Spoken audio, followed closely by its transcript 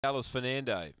Dallas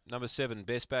Fernando, number 7,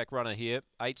 best back runner here.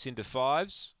 8s into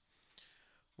 5s.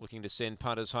 Looking to send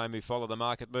punters home who follow the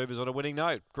market movers on a winning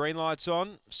note. Green lights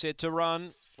on, set to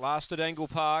run. Last at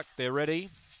Angle-Park, they're ready.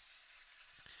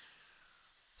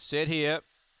 Set here.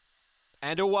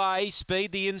 And away,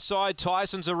 speed the inside.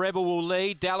 Tyson's a Rebel will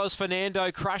lead. Dallas Fernando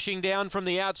crushing down from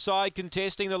the outside,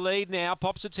 contesting the lead now.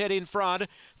 Pops its head in front.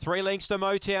 3 lengths to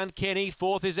Motown Kenny.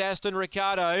 4th is Aston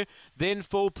Ricardo. Then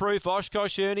Foolproof,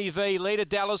 Oshkosh Ernie V. Leader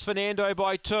Dallas Fernando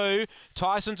by 2.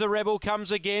 Tyson's a Rebel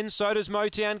comes again. So does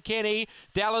Motown Kenny.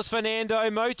 Dallas Fernando,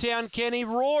 Motown Kenny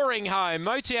roaring home.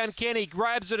 Motown Kenny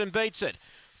grabs it and beats it.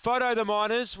 Photo the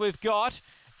minors. We've got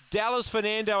Dallas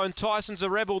Fernando and Tyson's a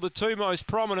Rebel, the 2 most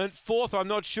prominent. 4th, I'm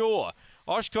not sure.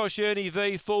 Oshkosh Ernie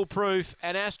V, Foolproof,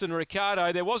 and Aston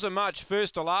Ricardo. There wasn't much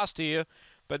first to last here,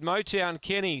 but Motown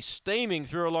Kenny steaming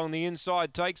through along the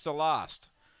inside takes the last.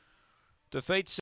 Defeats